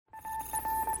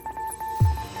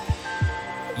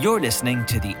You're listening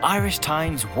to the Irish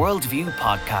Times Worldview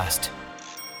podcast.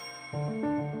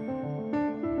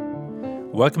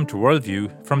 Welcome to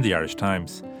Worldview from the Irish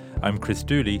Times. I'm Chris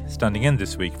Dooley, standing in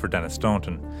this week for Dennis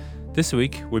Staunton. This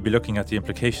week, we'll be looking at the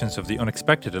implications of the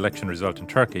unexpected election result in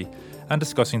Turkey and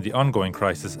discussing the ongoing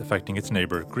crisis affecting its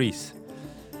neighbour, Greece.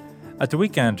 At the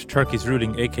weekend, Turkey's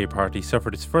ruling AK party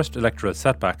suffered its first electoral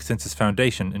setback since its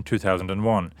foundation in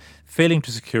 2001, failing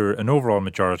to secure an overall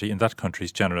majority in that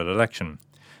country's general election.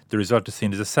 The result is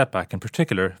seen as a setback in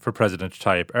particular for President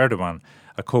Tayyip Erdogan,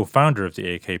 a co-founder of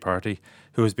the AK party,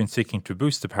 who has been seeking to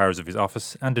boost the powers of his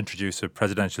office and introduce a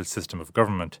presidential system of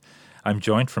government. I'm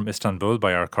joined from Istanbul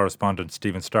by our correspondent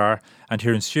Stephen Starr and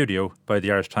here in studio by the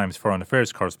Irish Times Foreign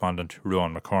Affairs correspondent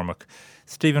Rowan McCormack.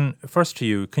 Stephen, first to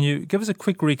you, can you give us a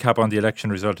quick recap on the election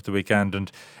result at the weekend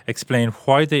and explain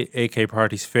why the AK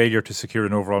party's failure to secure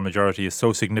an overall majority is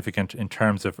so significant in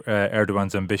terms of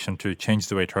Erdogan's ambition to change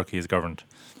the way Turkey is governed?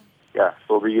 Yeah,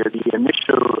 so the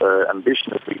initial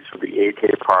ambition, at least for the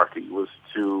AK party, was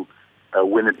to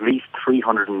win at least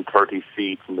 330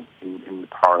 seats in the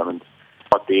parliament.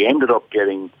 What they ended up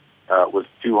getting was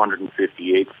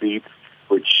 258 seats,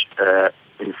 which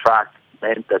in fact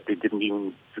meant that they didn't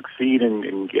even succeed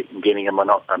in gaining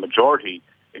a majority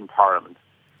in parliament.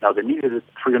 Now, they needed a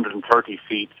 330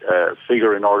 seat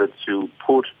figure in order to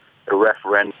put a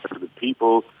referendum to the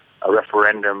people, a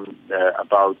referendum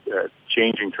about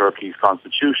changing Turkey's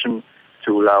constitution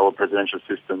to allow a presidential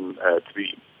system to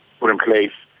be put in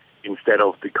place instead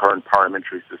of the current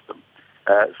parliamentary system.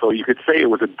 So you could say it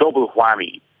was a double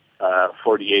whammy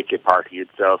for the AK party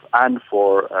itself and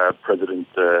for President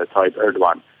Tayyip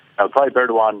Erdogan. Now, Tayyip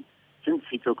Erdogan, since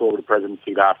he took over the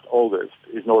presidency last August,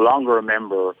 is no longer a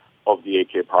member of the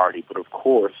AK party, but of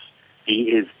course he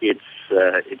is its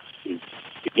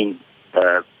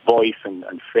voice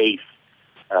and face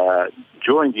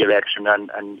during the election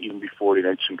and even before the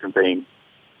election campaign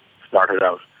started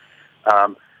out.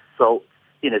 So,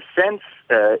 in a sense,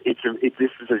 this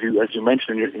is as you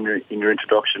mentioned in your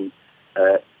introduction.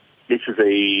 This is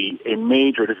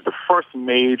the first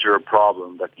major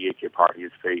problem that the AK party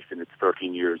has faced in its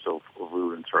 13 years of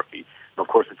rule in Turkey. And of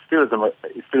course, it still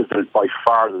is by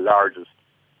far the largest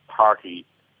party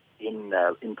in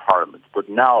Parliament. But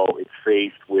now it's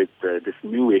faced with this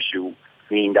new issue,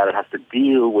 meaning that it has to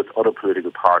deal with other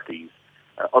political parties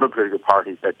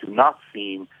that do not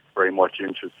seem very much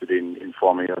interested in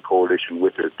forming a coalition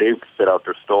with it. They've set out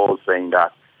their stalls saying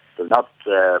that they're not.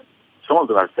 Some of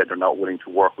them have said they're not willing to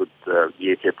work with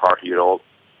the AK party at all.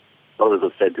 Others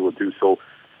have said they will do so,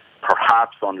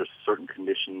 perhaps under certain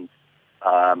conditions.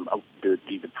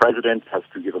 The president has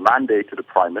to give a mandate to the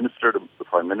prime minister. The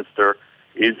prime minister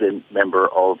is a member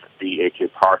of the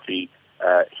AK party.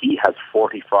 He has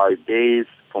 45 days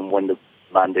from when the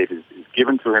mandate is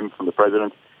given to him from the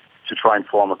president to try and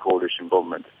form a coalition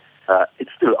government.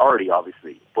 It's still early,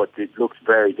 obviously, but it looks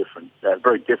very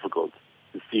difficult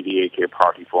to see the AK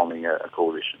party forming a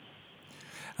coalition.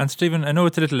 And Stephen, I know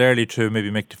it's a little early to maybe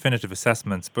make definitive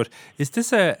assessments, but is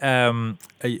this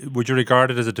would you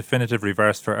regard it as a definitive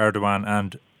reverse for Erdogan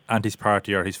and his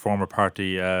party or his former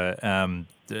party? Or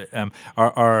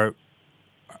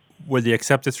will they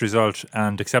accept this result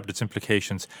and accept its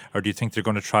implications, or do you think they're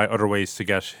going to try other ways to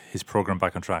get his programme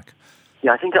back on track?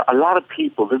 Yeah, I think a lot of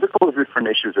people, there's a couple of different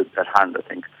issues at hand, I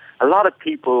think. A lot of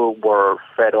people were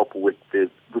fed up with a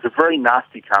very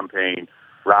nasty campaign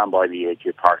ran by the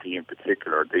AK party in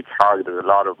particular. They targeted a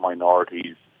lot of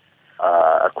minorities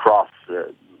across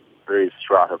various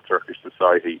strata of Turkish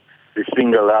society. They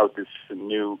singled out this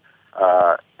new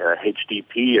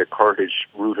HDP, a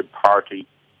Kurdish-rooted party,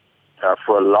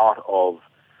 for a lot of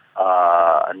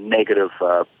negative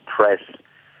press.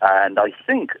 And I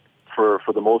think, for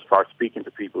the most part, speaking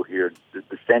to people here,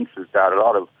 the sense is that a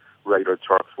lot of regular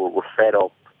Turks were fed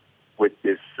up with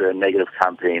this negative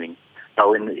campaigning.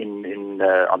 Now, on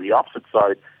the opposite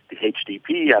side, the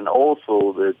HDP and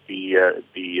also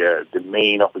the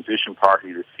main opposition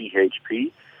party, the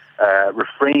CHP,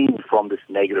 refrained from this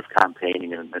negative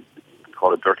campaigning and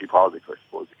call it dirty politics, I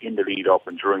suppose, in the lead up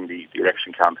and during the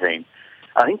election campaign.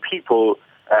 I think people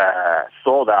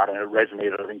saw that and it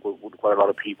resonated, I think, with quite a lot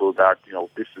of people that,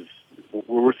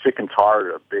 we're sick and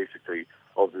tired of, basically,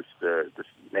 of this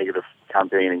negative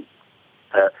campaigning.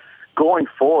 Going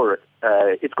forward,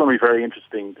 it's going to be very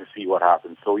interesting to see what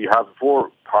happens. So you have 4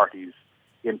 parties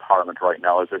in Parliament right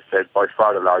now. As I said, by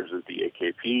far the largest is the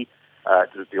AKP.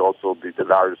 There's also the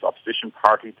largest opposition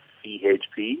party, the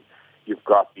CHP. You've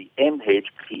got the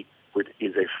MHP, which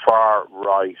is a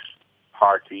far-right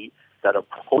party that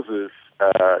opposes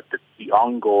the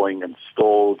ongoing and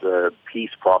stalled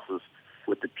peace process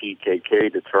with the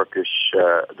PKK, the Turkish,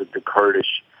 the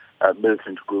Kurdish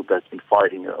militant group that's been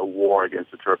fighting a war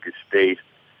against the Turkish state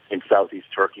in southeast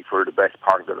Turkey for the best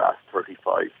part of the last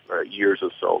 35 years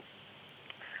or so.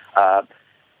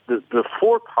 The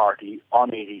fourth party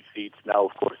on 80 seats now,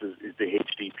 of course, is the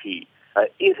HDP.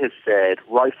 It has said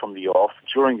right from the off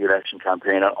during the election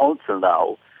campaign and until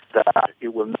now that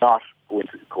it will not go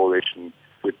into the coalition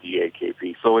with the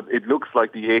AKP. So it looks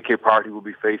like the AK party will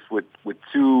be faced with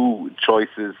two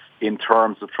choices in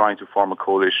terms of trying to form a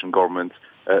coalition government.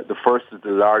 The first is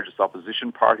the largest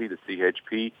opposition party, the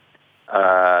CHP,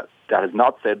 that has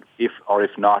not said if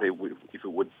it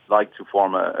would like to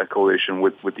form a coalition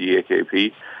with the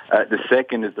AKP. The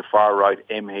second is the far-right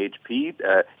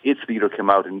MHP. Its leader came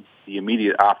out in the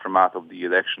immediate aftermath of the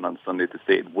election on Sunday to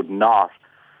say it would not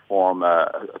form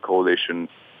a coalition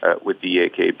with the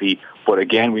AKP. But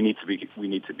again, we need to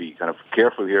be kind of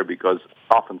careful here, because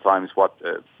oftentimes what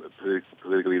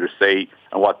political leaders say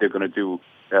and what they're going to do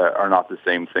are not the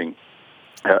same thing.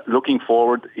 Looking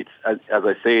forward, it's as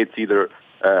I say, it's either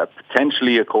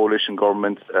potentially a coalition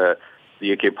government.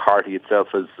 The AK party itself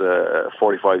has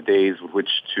 45 days with which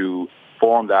to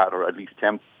form that, or at least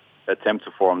attempt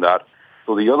to form that.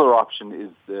 So the other option is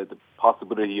the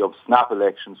possibility of snap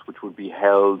elections, which would be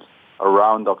held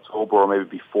around October or maybe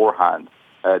beforehand.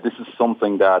 This is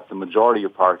something that the majority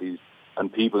of parties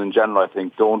and people in general, I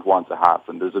think, don't want to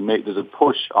happen. There's a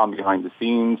push on behind the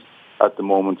scenes at the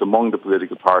moment among the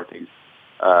political parties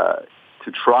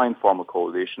to try and form a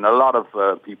coalition. A lot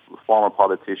of people, former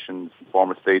politicians,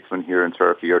 former statesmen here in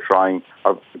Turkey are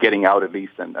getting out at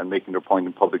least and making their point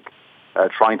in public,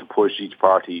 trying to push each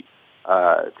party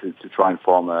to try and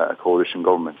form a coalition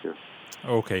government here.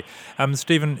 Okay.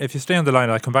 Stephen, if you stay on the line,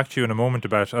 I'll come back to you in a moment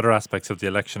about other aspects of the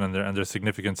election and their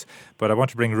significance. But I want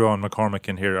to bring Rowan McCormick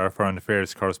in here, our Foreign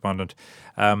Affairs correspondent.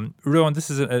 Rowan,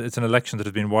 it's an election that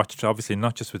has been watched, obviously,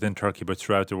 not just within Turkey, but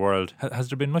throughout the world. Has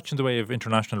there been much in the way of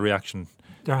international reaction?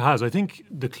 There has. I think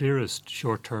the clearest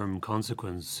short-term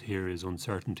consequence here is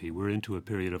uncertainty. We're into a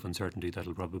period of uncertainty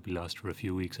that'll probably last for a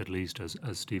few weeks at least, as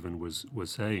Stephen was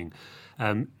saying.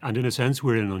 And in a sense,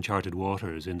 we're in uncharted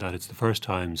waters in that it's the first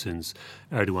time since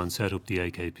Erdogan set up the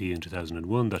AKP in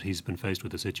 2001 that he's been faced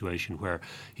with a situation where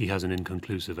he has an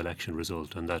inconclusive election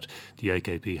result and that the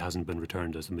AKP hasn't been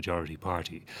returned as the majority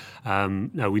party.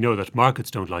 Now, we know that markets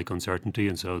don't like uncertainty,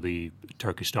 and so the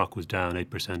Turkish stock was down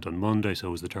 8% on Monday, so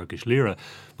was the Turkish lira.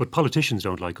 But politicians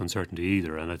don't like uncertainty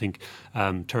either, and I think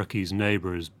Turkey's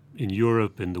neighbours in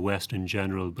Europe, in the West in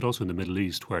general, but also in the Middle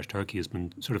East, where Turkey has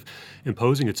been sort of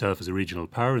imposing itself as a regional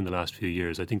power in the last few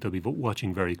years, I think they'll be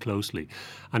watching very closely.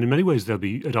 And in many ways, they'll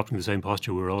be adopting the same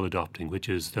posture we're all adopting, which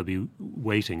is they'll be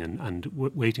waiting and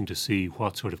waiting to see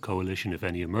what sort of coalition, if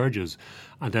any, emerges,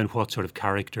 and then what sort of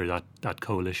character that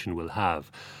coalition will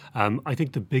have. I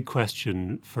think the big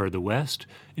question for the West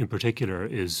in particular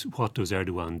is, what does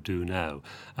Erdogan do now?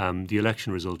 The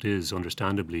election result is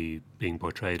understandably being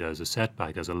portrayed as a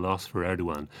setback, as a loss for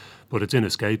Erdogan, but it's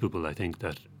inescapable, I think,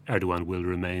 that Erdogan will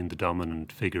remain the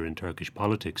dominant figure in Turkish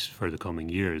politics for the coming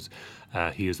years.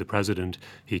 He is the president.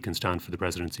 He can stand for the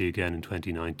presidency again in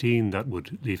 2019. That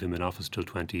would leave him in office till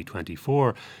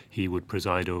 2024. He would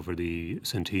preside over the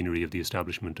centenary of the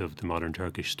establishment of the modern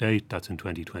Turkish state. That's in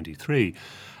 2023.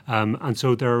 And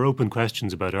so there are open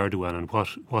questions about Erdogan and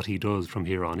what he does from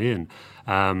here on in.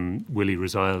 Will he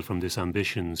resile from this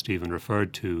ambition Stephen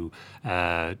referred to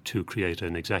create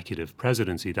an executive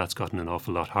presidency? That's gotten an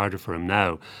awful lot harder for him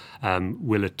now.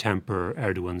 Will it temper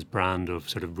Erdogan's brand of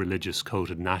sort of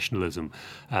religious-coated nationalism,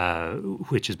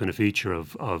 which has been a feature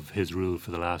of his rule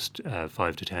for the last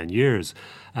 5 to 10 years?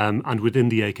 And within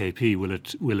the AKP,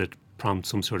 will it prompt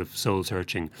some sort of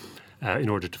soul-searching in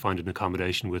order to find an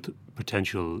accommodation with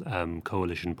potential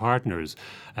coalition partners?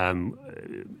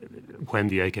 When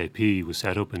the AKP was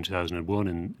set up in 2001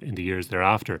 and in the years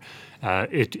thereafter,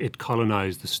 it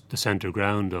colonised the centre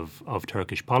ground of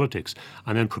Turkish politics,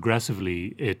 and then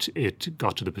progressively it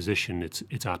got to the position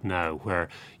it's at now, where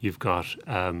you've got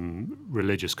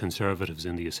religious conservatives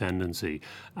in the ascendancy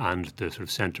and the sort of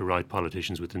centre-right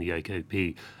politicians within the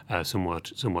AKP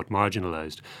somewhat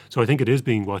marginalised. So I think it is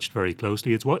being watched very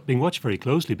closely. It's being watched very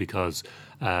closely because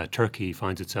Turkey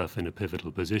finds itself in a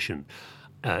pivotal position.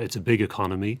 It's a big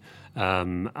economy.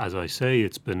 As I say,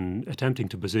 it's been attempting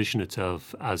to position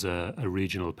itself as a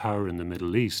regional power in the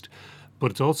Middle East,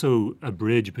 but it's also a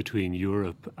bridge between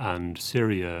Europe and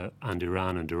Syria and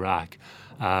Iran and Iraq.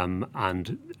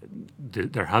 And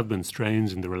there have been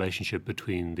strains in the relationship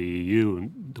between the EU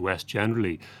and the West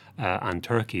generally and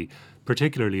Turkey,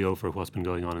 particularly over what's been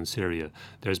going on in Syria.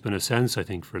 There's been a sense, I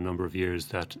think, for a number of years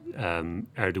that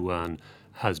Erdogan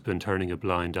has been turning a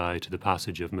blind eye to the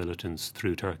passage of militants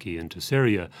through Turkey into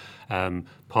Syria,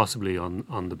 possibly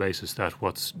on the basis that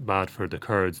what's bad for the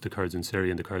Kurds in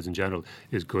Syria and the Kurds in general,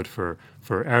 is good for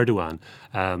Erdogan.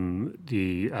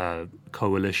 The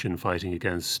coalition fighting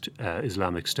against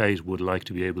Islamic State would like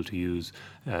to be able to use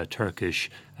Turkish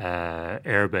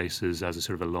air bases as a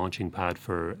sort of a launching pad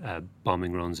for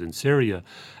bombing runs in Syria.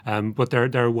 But there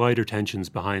are wider tensions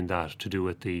behind that to do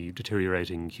with the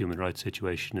deteriorating human rights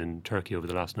situation in Turkey over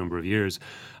the last number of years,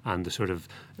 and the sort of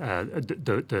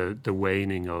the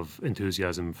waning of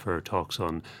enthusiasm for talks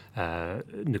on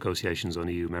negotiations on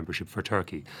EU membership for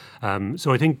Turkey.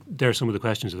 So I think there are some of the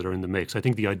questions that are in the mix. I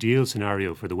think the ideal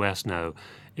scenario for the West now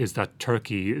is that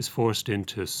Turkey is forced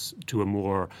into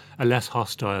a less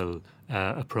hostile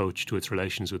approach to its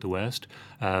relations with the West,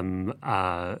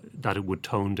 that it would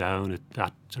tone down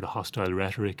that sort of hostile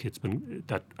rhetoric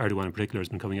that Erdogan in particular has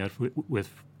been coming out with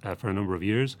for a number of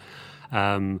years,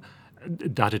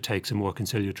 that it takes a more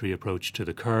conciliatory approach to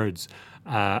the Kurds,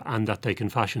 and that they can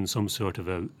fashion some sort of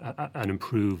an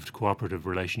improved cooperative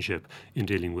relationship in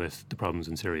dealing with the problems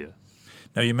in Syria.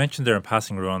 Now, you mentioned there in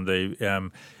passing, Rowan,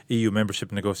 the EU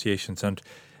membership negotiations, and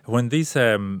when these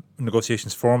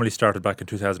negotiations formally started back in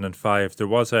 2005, there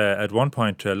was at one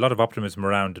point a lot of optimism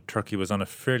around that Turkey was on a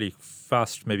fairly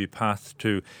fast maybe path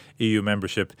to EU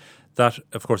membership. That,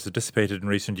 of course, has dissipated in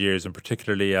recent years, and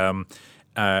particularly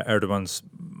Erdogan's,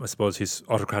 I suppose, his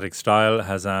autocratic style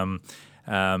has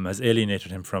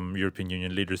alienated him from European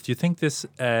Union leaders. Do you think this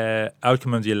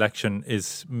outcome of the election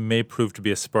may prove to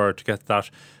be a spur to get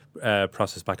that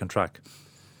process back on track?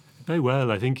 Very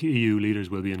well. I think EU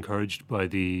leaders will be encouraged by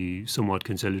the somewhat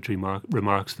conciliatory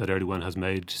remarks that Erdogan has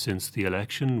made since the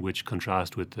election, which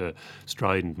contrast with the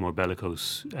strident, more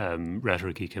bellicose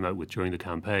rhetoric he came out with during the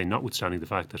campaign, notwithstanding the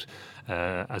fact that,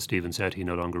 as Stephen said, he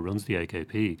no longer runs the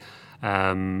AKP.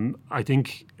 I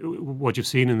think what you've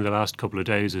seen in the last couple of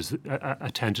days is a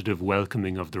tentative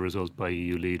welcoming of the result by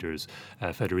EU leaders.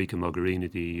 Federica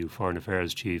Mogherini, the EU Foreign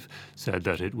Affairs chief, said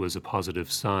that it was a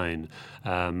positive sign,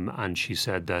 and she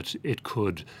said that it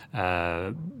could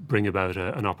bring about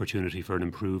an opportunity for an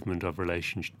improvement of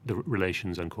the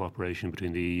relations and cooperation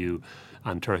between the EU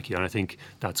and Turkey. And I think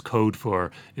that's code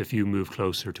for, if you move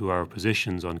closer to our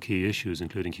positions on key issues,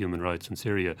 including human rights in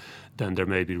Syria, then there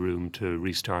may be room to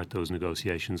restart those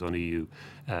negotiations on EU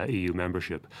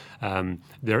membership.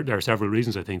 There are several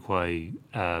reasons, I think, why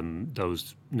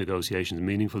those negotiations,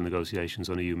 meaningful negotiations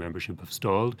on EU membership, have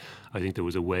stalled. I think there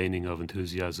was a waning of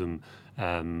enthusiasm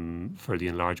for the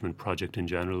enlargement project in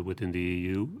general within the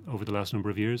EU over the last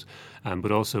number of years,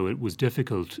 but also it was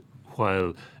difficult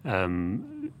while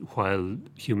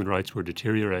human rights were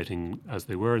deteriorating as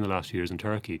they were in the last few years in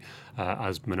Turkey,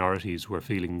 as minorities were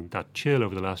feeling that chill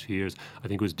over the last few years. I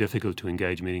think it was difficult to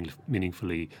engage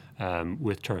meaningfully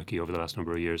with Turkey over the last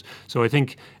number of years. So I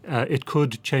think it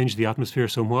could change the atmosphere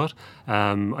somewhat.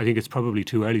 I think it's probably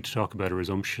too early to talk about a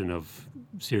resumption of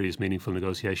serious, meaningful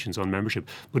negotiations on membership.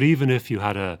 But even if you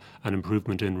had an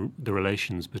improvement in the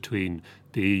relations between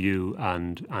the EU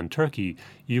and Turkey,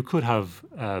 you could have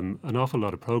an awful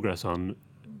lot of progress on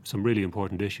some really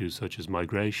important issues such as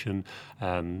migration,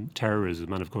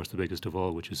 terrorism, and of course the biggest of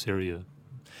all, which is Syria.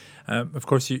 Of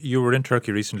course, you were in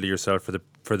Turkey recently yourself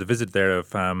for the visit there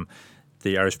of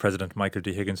the Irish President, Michael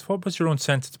D. Higgins. What was your own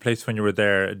sense of the place when you were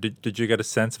there? Did you get a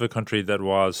sense of a country that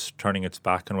was turning its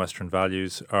back on Western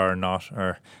values or not?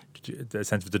 Or did you get a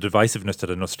sense of the divisiveness that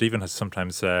I know Stephen has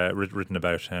sometimes written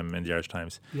about him in the Irish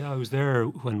Times? Yeah, I was there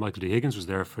when Michael D. Higgins was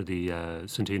there for the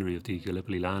centenary of the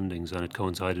Gallipoli landings, and it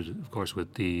coincided, of course,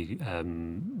 with the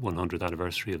 100th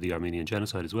anniversary of the Armenian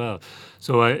genocide as well.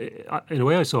 So in a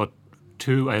way I saw it.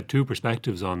 I had two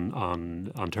perspectives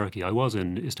on Turkey. I was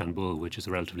in Istanbul, which is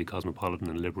a relatively cosmopolitan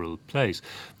and liberal place,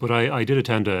 but I did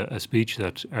attend a speech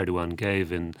that Erdogan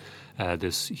gave in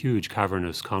this huge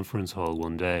cavernous conference hall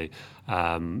one day.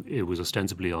 It was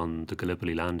ostensibly on the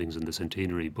Gallipoli landings and the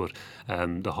centenary, but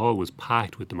the hall was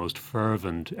packed with the most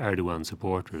fervent Erdogan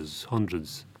supporters,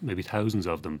 hundreds, maybe thousands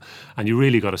of them. And you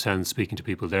really got a sense, speaking to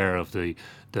people there, of the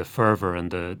fervour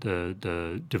and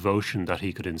the devotion that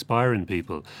he could inspire in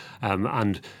people.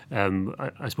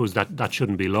 I suppose that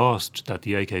shouldn't be lost, that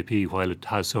the AKP, while it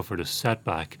has suffered a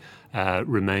setback,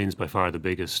 remains by far the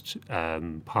biggest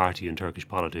party in Turkish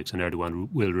politics, and Erdogan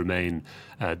will remain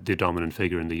the dominant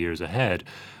figure in the years ahead.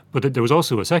 But there was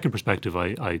also a second perspective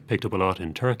I picked up a lot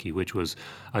in Turkey, which was,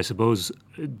 I suppose,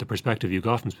 the perspective you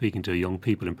got from speaking to young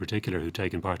people in particular who'd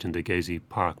taken part in the Gezi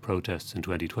Park protests in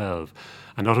 2012.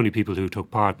 And not only people who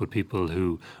took part, but people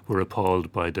who were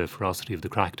appalled by the ferocity of the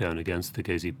crackdown against the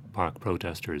Gezi Park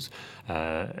protesters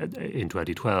in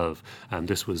 2012. And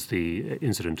this was the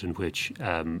incident in which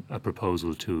a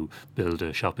proposal to build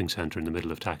a shopping centre in the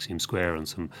middle of Taksim Square on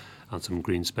some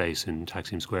green space in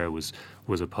Taksim Square was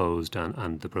opposed,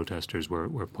 and the protesters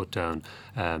were put down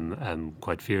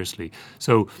quite fiercely.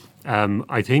 So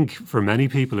I think for many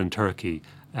people in Turkey,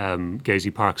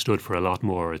 Gezi Park stood for a lot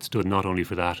more. It stood not only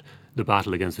for the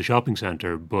battle against the shopping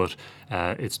centre, but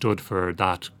it stood for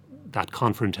that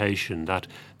confrontation,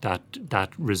 that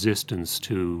resistance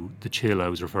to the chill I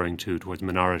was referring to towards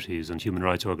minorities and human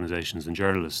rights organisations and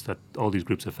journalists that all these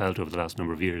groups have felt over the last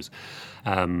number of years.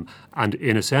 And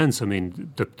in a sense, I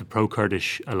mean, the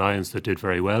pro-Kurdish alliance that did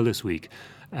very well this week,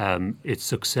 its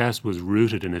success was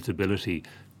rooted in its ability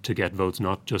to get votes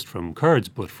not just from Kurds,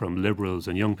 but from liberals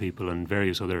and young people and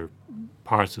various other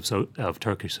parts of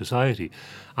Turkish society.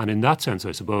 And in that sense,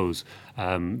 I suppose,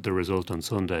 the result on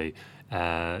Sunday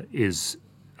is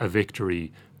a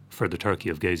victory for the Turkey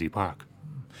of Gezi Park.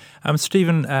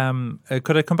 Stephen,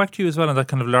 could I come back to you as well on that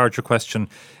kind of larger question?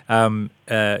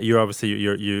 You're obviously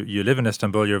you live in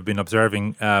Istanbul. You've been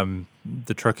observing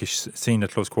the Turkish scene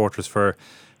at close quarters for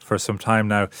some time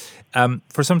now.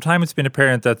 For some time, it's been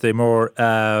apparent that the more,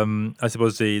 I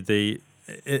suppose, the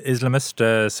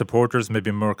Islamist supporters,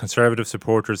 maybe more conservative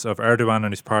supporters of Erdogan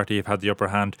and his party have had the upper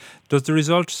hand. Does the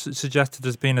results suggest that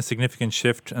there's been a significant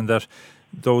shift and that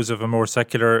those of a more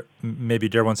secular, maybe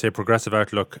dare one say progressive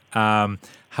outlook,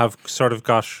 have sort of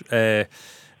got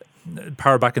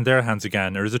power back in their hands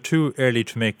again? Or is it too early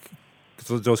to make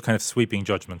those kind of sweeping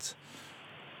judgments?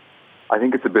 I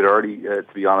think it's a bit early, to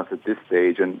be honest, at this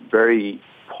stage. And very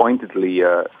pointedly,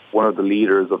 one of the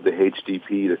leaders of the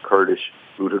HDP, the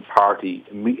Kurdish-rooted party,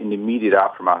 in the immediate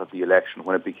aftermath of the election,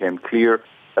 when it became clear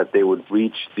that they would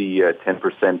reach the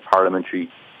 10% parliamentary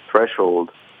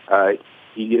threshold,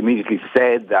 he immediately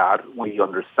said that we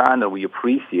understand and we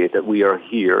appreciate that we are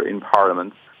here in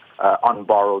Parliament on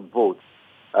borrowed votes.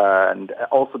 And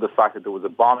also the fact that there was a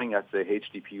bombing at the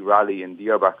HDP rally in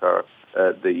Diyarbakir,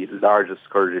 the largest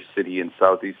Kurdish city in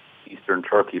southeastern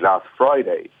Turkey last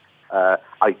Friday.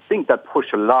 I think that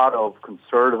pushed a lot of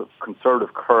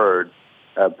conservative Kurds,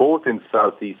 both in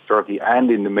southeast Turkey and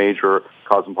in the major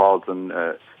cosmopolitan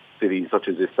cities such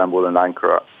as Istanbul and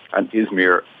Ankara and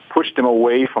Izmir, pushed them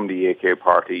away from the AK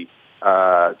party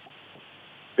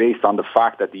based on the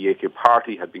fact that the AK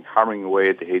party had been hammering away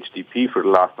at the HDP for the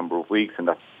last number of weeks, and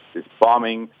that this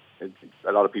bombing,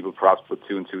 a lot of people perhaps put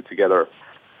two and two together.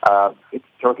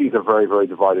 Turkey is a very, very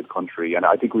divided country, and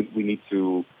I think we need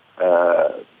to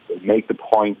make the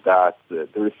point that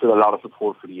there is still a lot of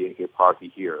support for the AK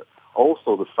party here.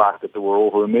 Also, the fact that there were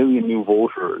over 1 million new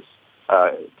voters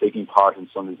taking part in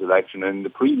Sunday's election, and in the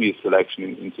previous election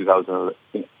in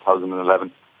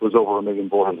 2011 was over 1 million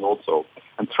voters also.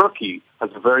 And Turkey has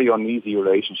a very uneasy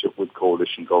relationship with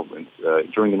coalition governments.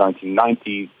 During the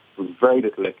 1990s, there was very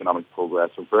little economic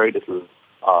progress or very little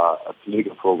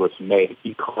political progress made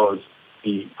because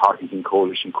the parties in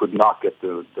coalition could not get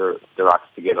their acts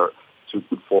together to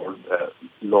put forward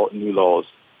new laws.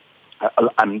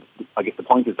 And I guess the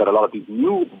point is that a lot of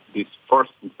these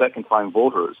first and second time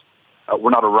voters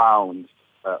were not around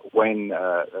when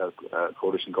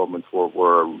coalition governments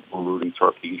were ruling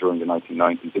Turkey during the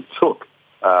 1990s. It took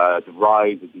the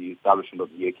rise of the establishment of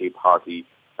the AK party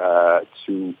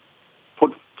to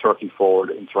put Turkey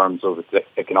forward in terms of its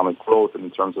economic growth and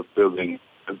in terms of building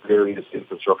various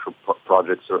infrastructure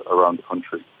projects around the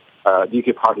country. The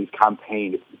UK party's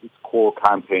campaign, its core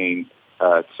campaign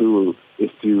tool, is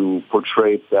to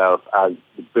portray itself as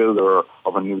the builder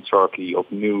of a new Turkey,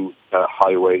 of new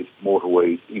highways,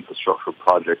 motorways, infrastructure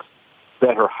projects,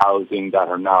 better housing that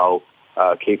are now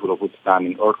capable of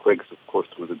withstanding earthquakes. Of course,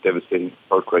 there was a devastating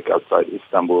earthquake outside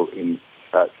Istanbul in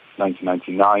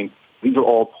 1999. These are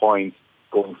all points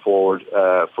going forward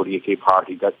for the AK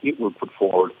party that it will put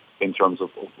forward in terms of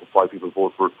why people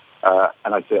vote for.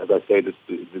 And as I say,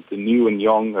 the new and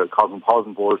young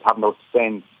cosmopolitan voters have no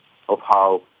sense of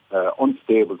how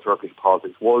unstable Turkish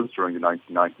politics was during the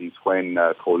 1990s when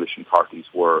coalition parties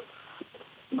were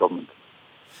in government.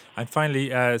 And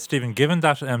finally, Stephen, given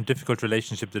that difficult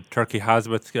relationship that Turkey has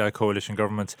with coalition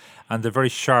governments and the very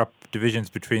sharp divisions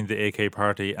between the AK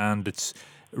party and its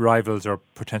rivals or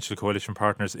potential coalition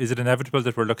partners, is it inevitable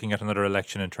that we're looking at another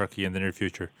election in Turkey in the near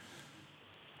future?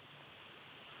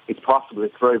 it's possible.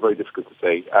 It's very, very difficult to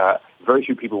say. Very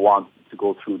few people want to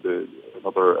go through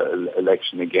another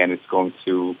election again. It's going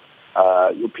to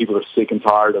people are sick and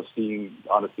tired of seeing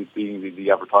the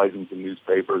advertisements in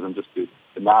newspapers and just the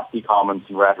nasty comments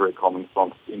and rhetoric coming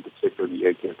from, in particular, the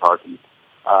AK party.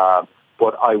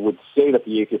 But I would say that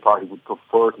the AK party would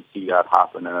prefer to see that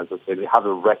happen. And as I say, they have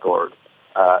a record.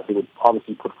 They would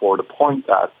obviously put forward a point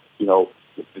that,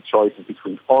 the choice is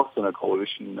between us and a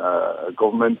coalition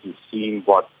government. You've seen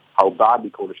how badly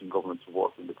coalition governments have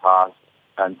worked in the past,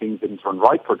 and things didn't turn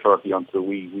right for Turkey until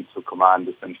we took command,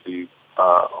 essentially,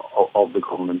 of the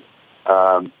government.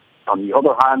 On the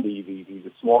other hand,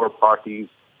 the smaller parties,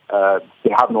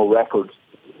 they have no record,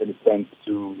 in a sense,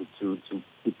 to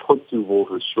put to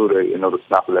voters should another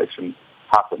snap election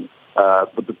happen.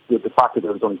 But the fact that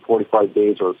there was only 45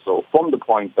 days or so from the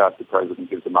point that the president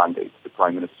gives the mandate to the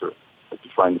prime minister to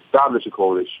try and establish a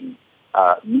coalition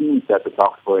means that the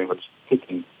clock is very much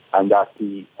ticking, and that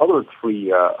the other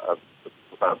three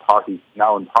parties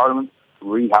now in Parliament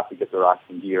really have to get their act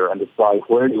in gear and decide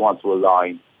where they want to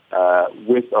align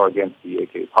with or against the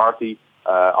AK party.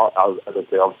 As I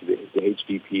say, obviously the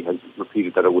HDP has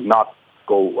repeated that it would not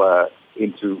go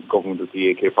into government with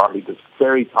the AK party. There's a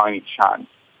very tiny chance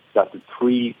that the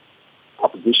three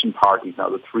opposition parties, now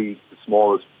the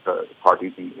smallest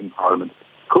parties in Parliament,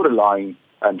 could align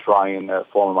and try and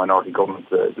form a minority government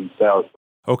themselves.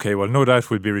 OK, well, no doubt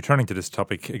we'll be returning to this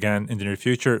topic again in the near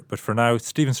future. But for now,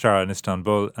 Stephen Starr in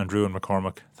Istanbul and Ruan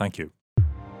McCormack, thank you.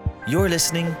 You're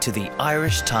listening to the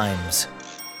Irish Times.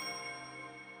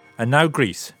 And now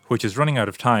Greece, which is running out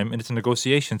of time in its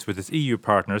negotiations with its EU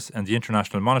partners and the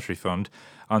International Monetary Fund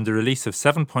on the release of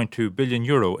 €7.2 billion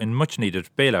in much-needed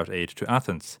bailout aid to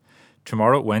Athens.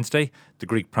 Tomorrow, Wednesday, the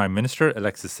Greek Prime Minister,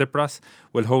 Alexis Tsipras,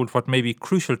 will hold what may be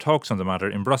crucial talks on the matter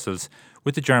in Brussels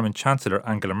with the German Chancellor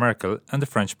Angela Merkel and the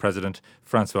French President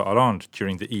François Hollande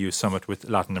during the EU summit with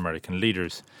Latin American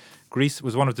leaders. Greece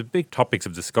was one of the big topics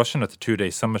of discussion at the two-day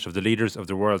summit of the leaders of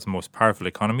the world's most powerful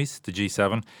economies, the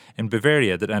G7, in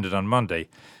Bavaria that ended on Monday.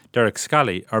 Derek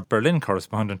Scally, our Berlin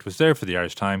correspondent, was there for the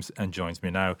Irish Times and joins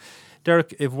me now.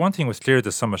 Derek, if one thing was clear at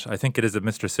the summit, I think it is that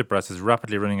Mr. Tsipras is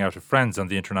rapidly running out of friends on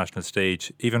the international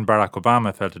stage. Even Barack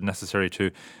Obama felt it necessary to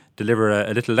deliver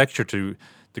a little lecture to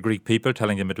the Greek people,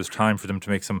 telling them it was time for them to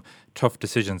make some tough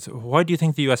decisions. Why do you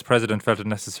think the US president felt it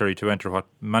necessary to enter what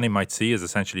many might see as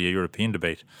essentially a European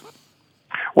debate?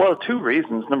 Well, two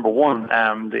reasons. Number one,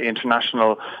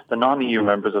 the non-EU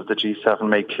members of the G7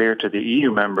 made clear to the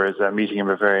EU members meeting in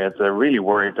Bavaria that they're really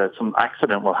worried that some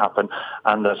accident will happen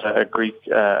and that a Greek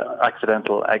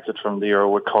accidental exit from the euro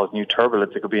would cause new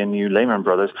turbulence. It could be a new Lehman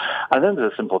Brothers. And then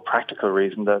there's a simple practical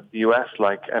reason that the US,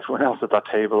 like everyone else at that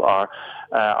table, are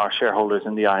shareholders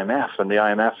in the IMF, and the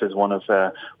IMF is one of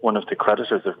the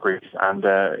creditors of Greece. And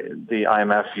the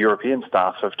IMF European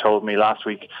staff have told me last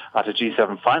week at a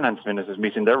G7 finance ministers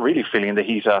meeting, they're really feeling the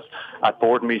heat at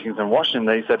board meetings in Washington.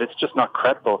 They said it's just not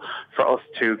credible for us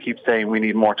to keep saying we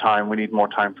need more time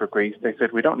for Greece. They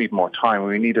said we don't need more time,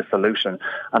 we need a solution.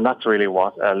 And that's really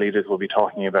what leaders will be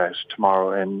talking about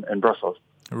tomorrow in Brussels.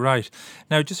 Right.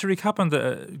 Now, just to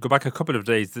recap go back a couple of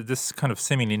days, this kind of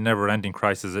seemingly never-ending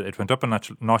crisis, it went up a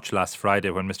notch last Friday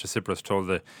when Mr. Tsipras told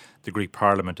the Greek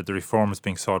Parliament that the reforms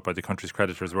being sought by the country's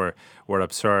creditors were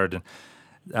absurd. And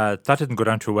that didn't go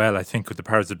down too well, I think, with the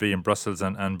powers that be in Brussels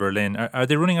and Berlin. Are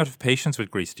they running out of patience with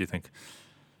Greece, do you think?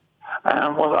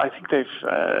 Well, I think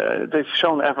they've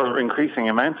shown ever increasing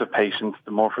amounts of patience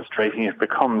the more frustrating it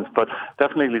becomes. But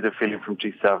definitely the feeling from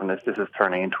G7 is this is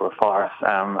turning into a farce.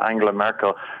 Angela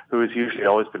Merkel, who has usually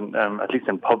always been, at least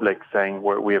in public, saying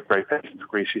we have great patience with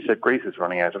Greece, she said Greece is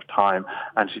running out of time,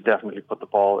 and she definitely put the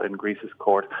ball in Greece's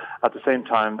court. At the same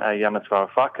time, Yanis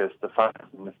Varoufakis, the finance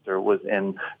minister, was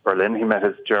in Berlin. He met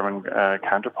his German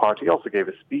counterpart. He also gave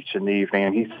a speech in the evening,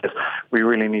 and he said we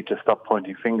really need to stop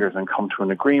pointing fingers and come to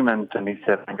an agreement. And he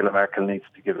said Angela Merkel needs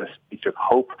to give a speech of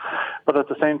hope. But at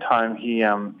the same time, he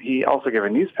also gave a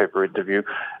newspaper interview,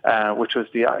 which was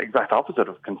the exact opposite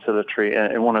of conciliatory.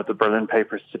 In one of the Berlin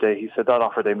papers today, he said that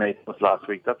offer they made was last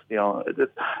week.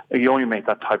 You only make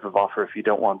that type of offer if you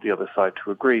don't want the other side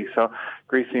to agree. So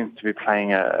Greece seems to be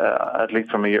playing, at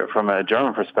least from a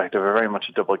German perspective, a very much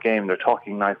a double game. They're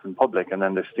talking nice in public, and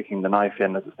then they're sticking the knife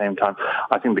in at the same time.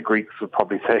 I think the Greeks would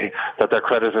probably say that their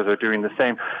creditors are doing the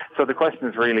same. So the question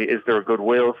is really, is there a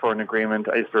goodwill for an agreement?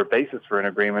 Is there a basis for an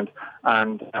agreement?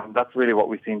 And that's really what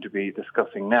we seem to be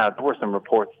discussing now. There were some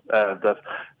reports that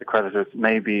the creditors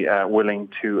may be willing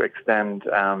to extend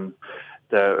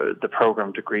the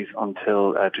program to Greece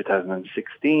until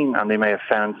 2016, and they may have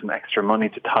found some extra money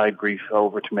to tide Greece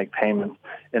over to make payments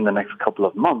in the next couple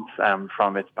of months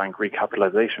from its bank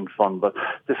recapitalisation fund. But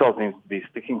this all seems to be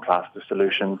sticking plaster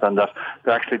solutions, and that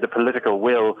actually the political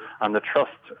will and the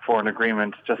trust for an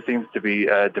agreement just seems to be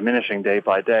diminishing day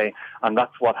by day, and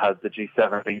that's what has the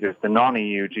G7 leaders, the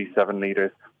non-EU G7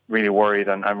 leaders, really worried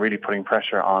and really putting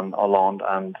pressure on Hollande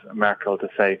and Merkel to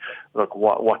say, look,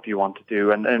 what do you want to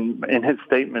do? And in his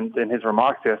statement, in his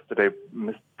remarks yesterday,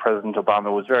 President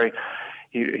Obama was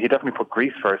he definitely put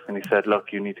Greece first, and he said,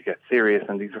 look, you need to get serious,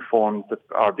 and these reforms that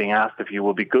are being asked of you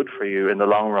will be good for you in the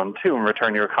long run too, and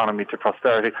return your economy to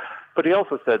prosperity. But he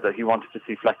also said that he wanted to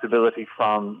see flexibility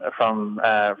from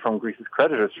Greece's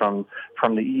creditors,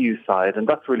 from the EU side, and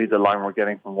that's really the line we're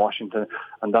getting from Washington,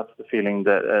 and that's the feeling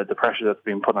that the pressure that's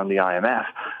being put on the IMF,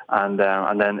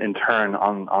 and then in turn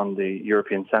on the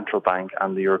European Central Bank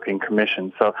and the European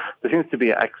Commission. So there seems to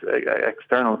be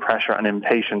external pressure and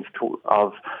impatience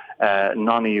of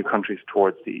non-EU countries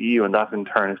towards the EU, and that in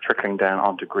turn is trickling down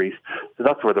onto Greece. So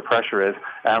that's where the pressure is.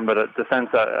 But the sense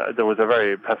that there was a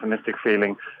very pessimistic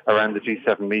feeling around the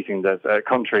G7 meeting that a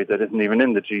country that isn't even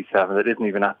in the G7, that isn't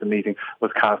even at the meeting,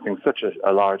 was casting such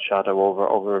a large shadow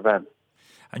over events.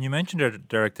 And you mentioned there,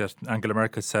 Derek, that Angela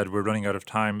Merkel said we're running out of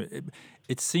time.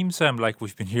 It seems like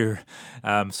we've been here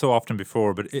so often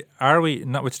before, but are we,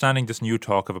 notwithstanding this new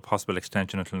talk of a possible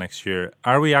extension until next year,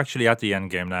 are we actually at the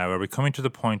end game now? Are we coming to the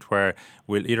point where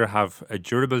we'll either have a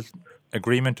durable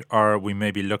agreement or we may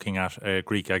be looking at a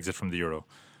Greek exit from the euro?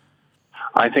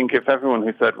 I think if everyone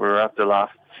who said we're at the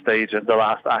last stage, the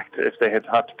last act, if they had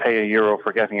to pay €1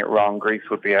 for getting it wrong, Greece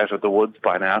would be out of the woods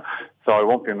by now. So I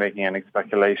won't be making any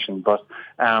speculation. But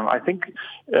I think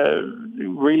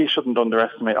really shouldn't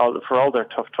underestimate, for all their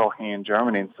tough talking in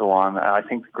Germany and so on, I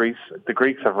think the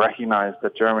Greeks have recognised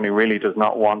that Germany really does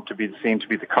not want to be seen to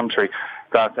be the country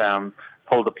that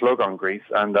pulled the plug on Greece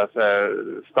and that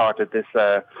started this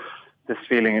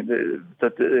feeling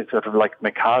that it's sort of like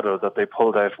Mikado, that they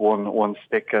pulled out one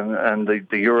stick and the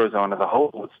Eurozone as a whole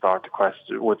would start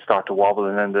to wobble,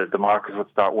 and then the markets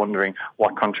would start wondering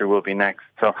what country will be next.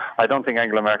 So I don't think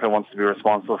Angela Merkel wants to be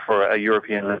responsible for a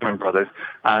European Lehman Brothers.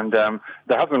 And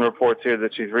there have been reports here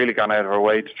that she's really gone out of her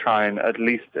way to try and at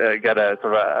least get a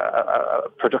sort of a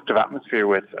productive atmosphere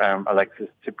with Alexis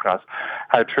Tsipras.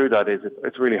 How true that is,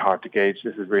 it's really hard to gauge.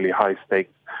 This is really high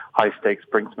stakes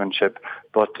brinksmanship.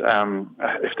 But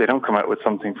if they don't come out with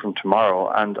something from tomorrow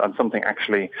and something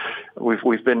actually,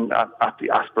 we've been at the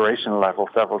aspirational level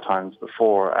several times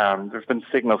before. There's been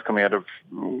signals coming out of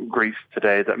Greece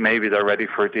today that maybe they're ready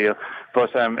for a deal.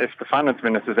 But if the finance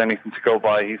minister has anything to go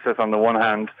by, he says on the one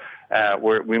hand,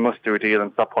 we must do a deal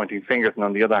and stop pointing fingers, and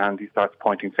on the other hand, he starts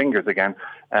pointing fingers again.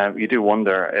 You do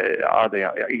wonder, are they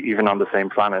even on the same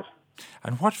planet?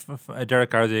 And what,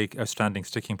 Derek, are the outstanding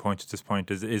sticking points at this point?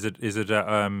 Is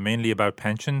it mainly about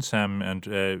pensions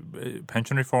and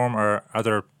pension reform, or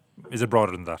is it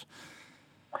broader than that?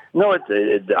 No,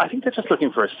 I think they're just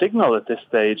looking for a signal at this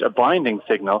stage, a binding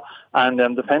signal.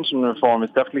 And the pension reform is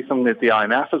definitely something that the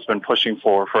IMF has been pushing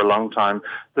for a long time.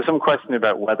 There's some question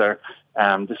about whether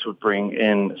this would bring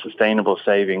in sustainable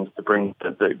savings to bring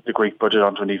the Greek budget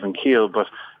onto an even keel. But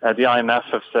the IMF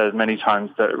have said many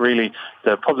times that really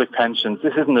the public pensions,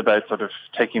 this isn't about sort of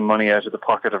taking money out of the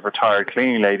pocket of retired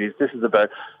cleaning ladies. This is about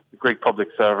the Greek public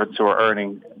servants who are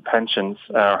earning pensions,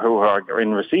 who are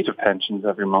in receipt of pensions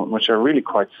every month, which are really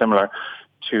quite similar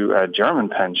to German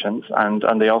pensions,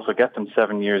 and they also get them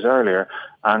 7 years earlier.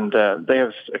 And they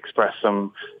have expressed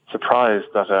some surprise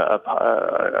that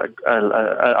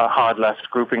a hard left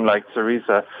grouping like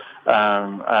Syriza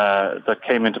that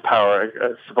came into power,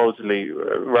 supposedly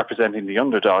representing the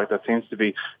underdog, that seems to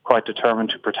be quite determined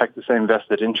to protect the same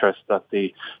vested interests that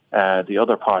the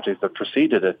other parties that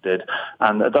preceded it did.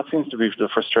 And that seems to be the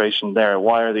frustration there.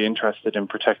 Why are they interested in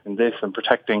protecting this and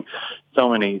protecting so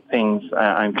many things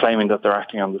and claiming that they're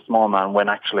acting on the small man, when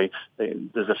actually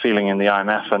there's a feeling in the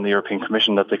IMF and the European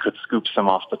Commission that they could scoop some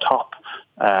off the top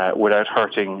without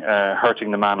hurting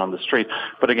the man on the street.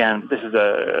 But again, this is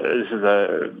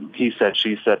a he said,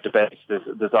 she said debate.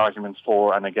 There's arguments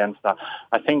for and against that.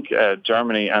 I think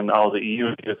Germany and all the EU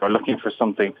leaders are looking for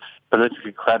something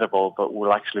politically credible, but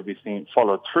will actually be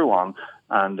followed through on.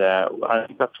 And I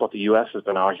think that's what the US has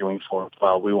been arguing for as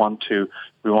well. We want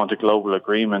a global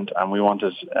agreement, and we want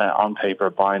it on paper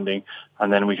binding,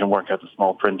 and then we can work out the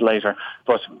small print later.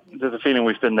 But there's a feeling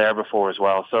we've been there before as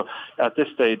well. So at this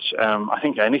stage, I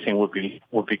think anything would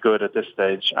be good at this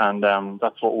stage, and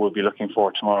that's what we'll be looking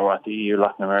for tomorrow at the EU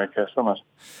Latin America Summit.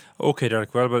 Okay,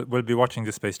 Derek. Well, we'll be watching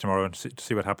this space tomorrow and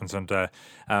see what happens. And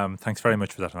thanks very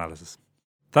much for that analysis.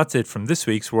 That's it from this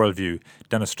week's Worldview.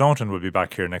 Dennis Staunton will be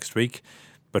back here next week.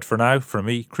 But for now, from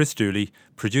me, Chris Dooley,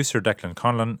 producer Declan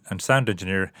Conlon and sound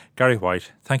engineer Gary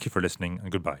White, thank you for listening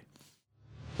and goodbye.